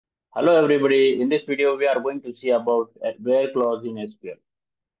Hello everybody. In this video, we are going to see about where clause in SQL.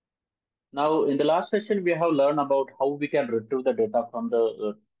 Now, in the last session, we have learned about how we can retrieve the data from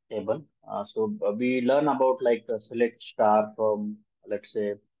the table. We learn about like select star from, let's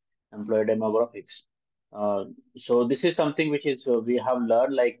say, employee demographics. Uh, so this is something which is we have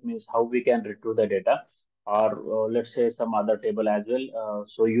learned like means how we can retrieve the data or let's say some other table as well.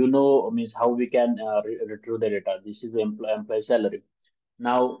 So you know means how we can retrieve the data. This is the employee salary.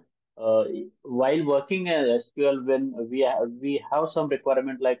 Now, uh, while working as SQL, when we have some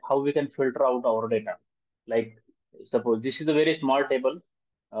requirement like how we can filter out our data. Like suppose this is a very small table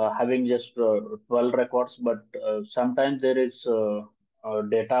having just 12 records, but sometimes there is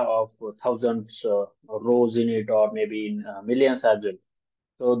data of thousands rows in it, or maybe in millions as well.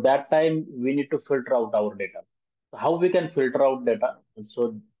 So that time we need to filter out our data. So how we can filter out data?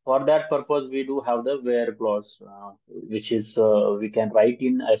 So for that purpose, we do have the where clause, which is we can write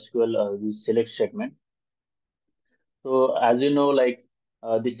in SQL this select statement. So as you know, like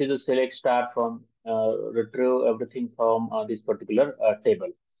this is a select star from retrieve everything from this particular table.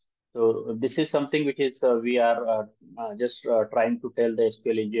 So this is something which is we are just trying to tell the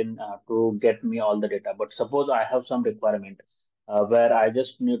SQL engine to get me all the data. But suppose I have some requirement where I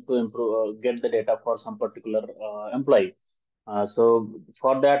just need to improve, get the data for some particular employee. So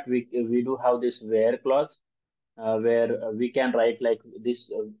for that, we do have this where clause where we can write like this,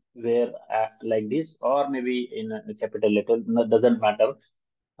 where like this, or maybe in a capital letter. No, doesn't matter.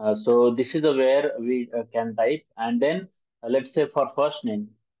 So this is the where we can type, and then let's say for first name.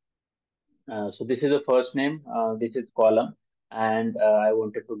 So this is the first name, this is column, and I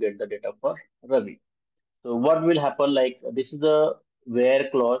wanted to get the data for Ravi. So what will happen, like this is the where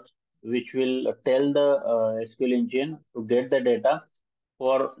clause, which will tell the SQL engine to get the data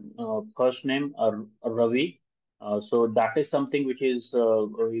for first name Ravi. So that is something which is,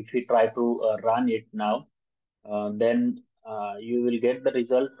 if we try to run it now, then you will get the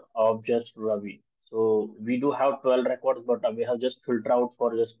result of just Ravi. So we do have 12 records, but we have just filtered out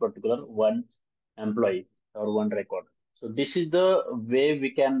for just particular one employee or one record. So this is the way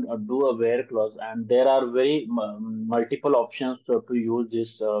we can do a where clause, and there are very multiple options to use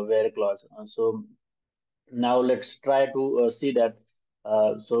this where clause. So now let's try to see that.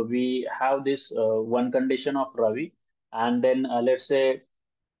 So we have this one condition of Ravi, and then let's say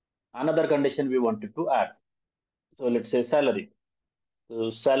another condition we wanted to add. So let's say salary.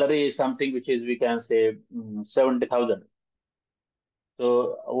 So salary is something which is we can say 70,000.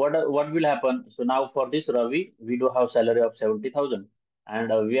 So what will happen? So now for this Ravi, we do have salary of 70,000,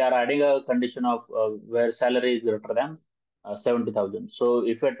 and we are adding a condition of where salary is greater than 70,000. So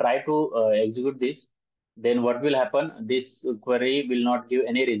if we try to execute this, then what will happen? This query will not give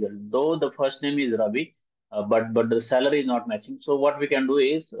any result, though the first name is Ravi, but the salary is not matching. So what we can do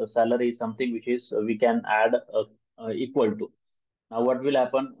is salary is something which is we can add equal to. Now what will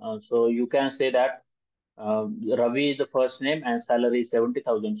happen? So you can say that Ravi is the first name and salary is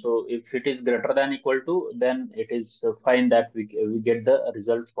 70,000. So if it is greater than equal to, then it is fine that we get the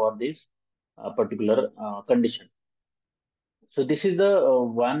result for this particular condition. So this is the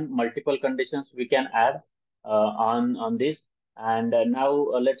one multiple conditions we can add on this. And now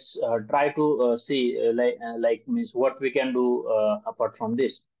let's try to see like means what we can do apart from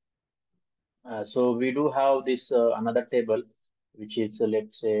this. So we do have this another table, which is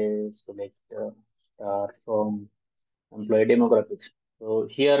let's say select star from employee demographics. So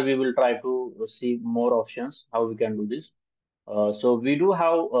here we will try to see more options how we can do this. So we do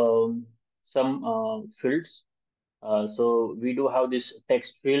have some fields. So we do have this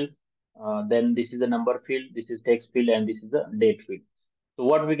text field. Then this is the number field. This is text field, and this is the date field. So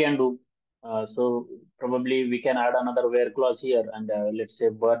what we can do? So probably we can add another where clause here, and let's say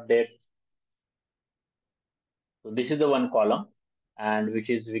birth date. So this is the one column, and which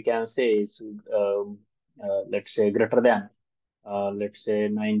is we can say is let's say greater than let's say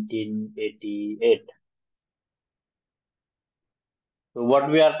 1988. So what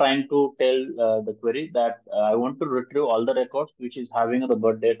we are trying to tell the query that I want to retrieve all the records which is having the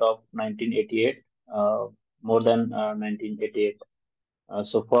birth date of 1988, more than 1988.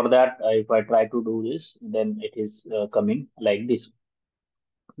 So for that, if I try to do this, then it is coming like this.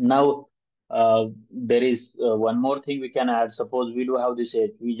 Now, there is one more thing we can add. Suppose we do have this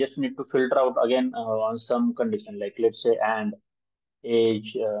age, we just need to filter out again on some condition, like let's say and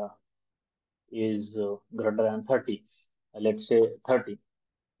age is greater than 30. Let's say 30.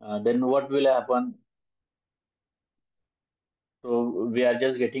 Then what will happen? So we are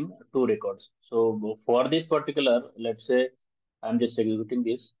just getting two records. So for this particular, let's say I'm just executing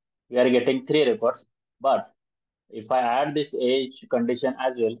this, we are getting three records. But if I add this age condition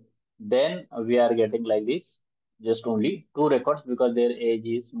as well, then we are getting like this, just only two records because their age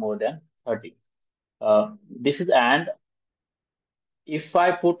is more than 30. This is and if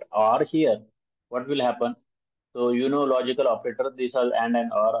I put or here, what will happen? So you know logical operator, these are and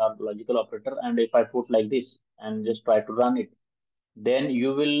or are logical operator, and if I put like this and just try to run it, then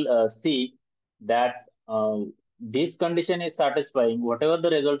you will see that this condition is satisfying whatever the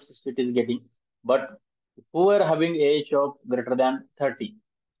results it is getting, but who are having age of greater than 30.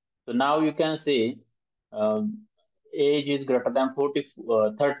 So now you can say age is greater than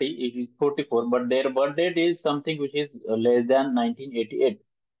 30, it is 44, but their birth date is something which is less than 1988.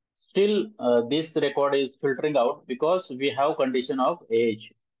 Still, this record is filtering out because we have condition of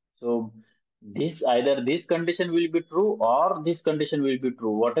age. So this either this condition will be true or this condition will be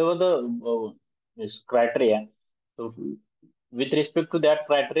true, whatever the is criteria. So with respect to that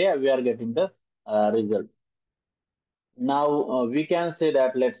criteria, we are getting the result. Now we can say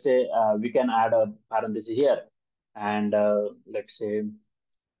that let's say we can add a parenthesis here, and let's say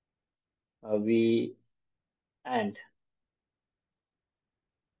we and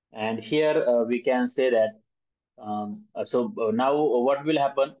and here we can say that now what will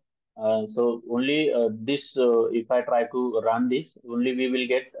happen? So only this if I try to run this, only we will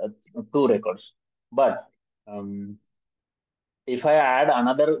get two records. But um, if I add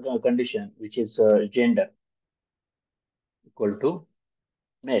another condition, which is gender equal to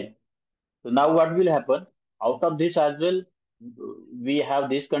male. So now what will happen? Out of this as well, we have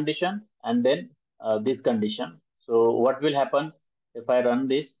this condition and then this condition. So what will happen if I run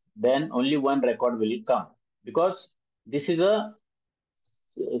this? Then only one record will come because this is a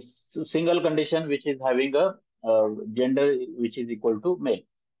single condition which is having a gender which is equal to male.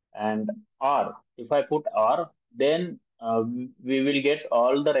 And r, if I put r, then we will get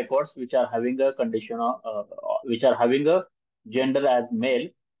all the records which are having a condition of which are having a gender as male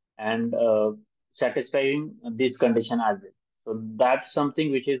and satisfying this condition as well. So that's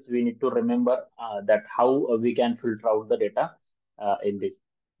something which is we need to remember, that how we can filter out the data in this.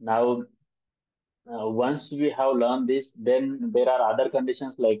 Now once we have learned this, then there are other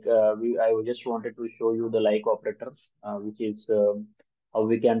conditions like I just wanted to show you the like operators, which is how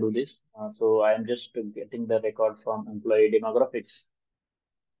we can do this. So I am just getting the record from employee demographics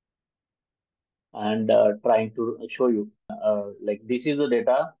and trying to show you like this is the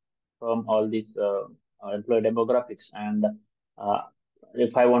data from all these employee demographics. And uh,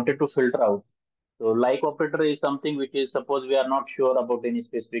 if I wanted to filter out, so like operator is something which is suppose we are not sure about any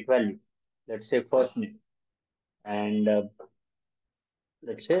specific value. Let's say first name and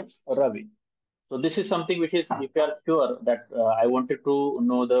let's say Ravi. So this is something which is, if you are sure that I wanted to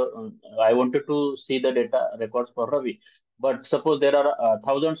know I wanted to see the data records for Ravi, but suppose there are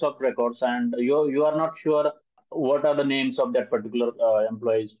thousands of records and you are not sure what are the names of that particular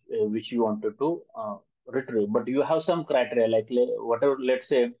employees which you wanted to retrieve, but you have some criteria like whatever, let's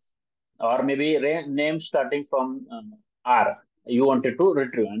say, or maybe names starting from R you wanted to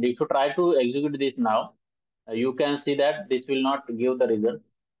retrieve, and if you try to execute this now, you can see that this will not give the result.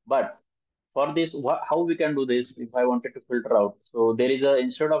 But for this, how we can do this if I wanted to filter out? So there is a,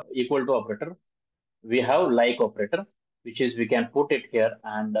 instead of equal to operator, we have like operator, which is we can put it here.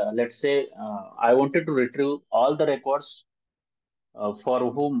 And let's say I wanted to retrieve all the records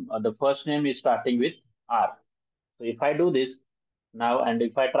for whom the first name is starting with R. So if I do this now, and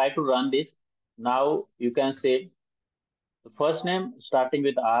if I try to run this, now you can say the first name starting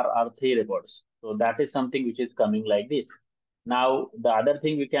with R are three records. So that is something which is coming like this. Now, the other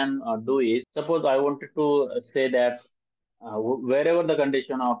thing we can do is, suppose I wanted to say that wherever the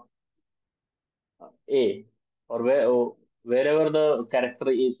condition of A, or wherever the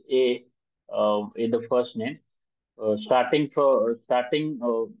character is A in the first name, starting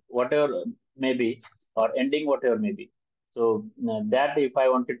whatever may be, or ending whatever may be. So that if I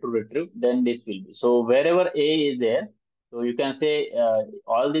wanted to retrieve, then this will be. So wherever A is there, so you can say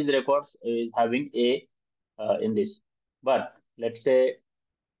all these records is having A in this. But let's say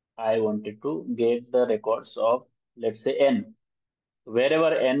I wanted to get the records of, let's say, N.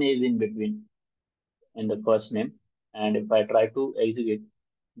 Wherever N is in between in the first name, and if I try to execute,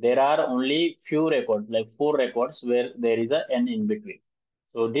 there are only few records, like four records, where there is a N in between.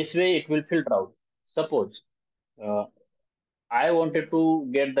 So this way it will filter out. Suppose uh, I wanted to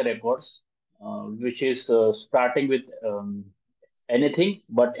get the records which is starting with anything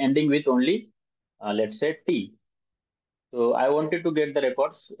but ending with only, let's say, T. So I wanted to get the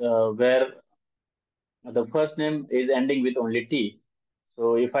records where the first name is ending with only T.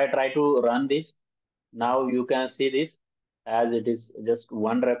 So if I try to run this, now you can see this as it is just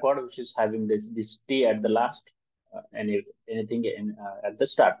one record which is having this T at the last, anything at the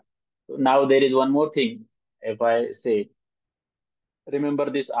start. Now there is one more thing. If I say, remember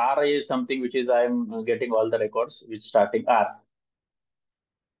this R is something which is I'm getting all the records with starting R.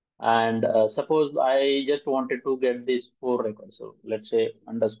 And suppose I just wanted to get these four records. So let's say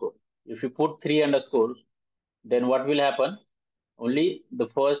underscore. If you put three underscores, then what will happen? Only the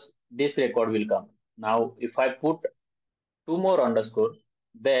first this record will come. Now, if I put two more underscores,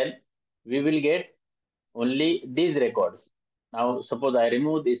 then we will get only these records. Now, suppose I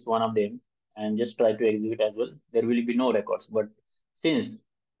remove this one of them and just try to execute as well, there will be no records. But since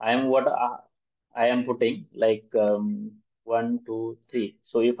I am putting like one, two, three.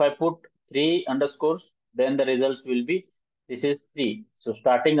 So if I put three underscores, then the results will be this is three. So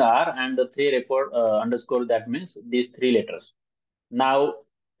starting R and the three record underscore, that means these three letters. Now,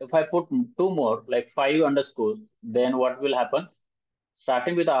 if I put two more, like five underscores, then what will happen?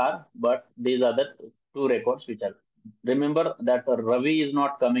 Starting with R, but these are the two records which are. Remember that Ravi is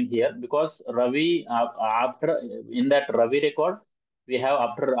not coming here because Ravi, after in that Ravi record, we have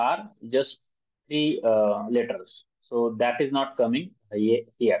after R just three letters. So that is not coming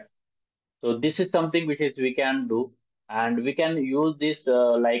here. So this is something which is we can do, and we can use this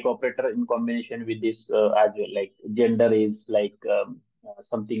like operator in combination with this as well. Like gender is like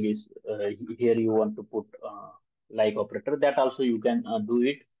something is here you want to put like operator, that also you can do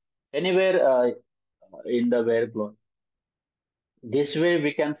it anywhere in the where clause. This way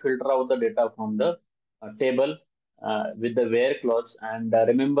we can filter out the data from the table with the where clause. And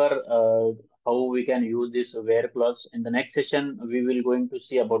remember how we can use this where clause. In the next session, we will going to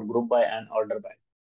see about group by and order by.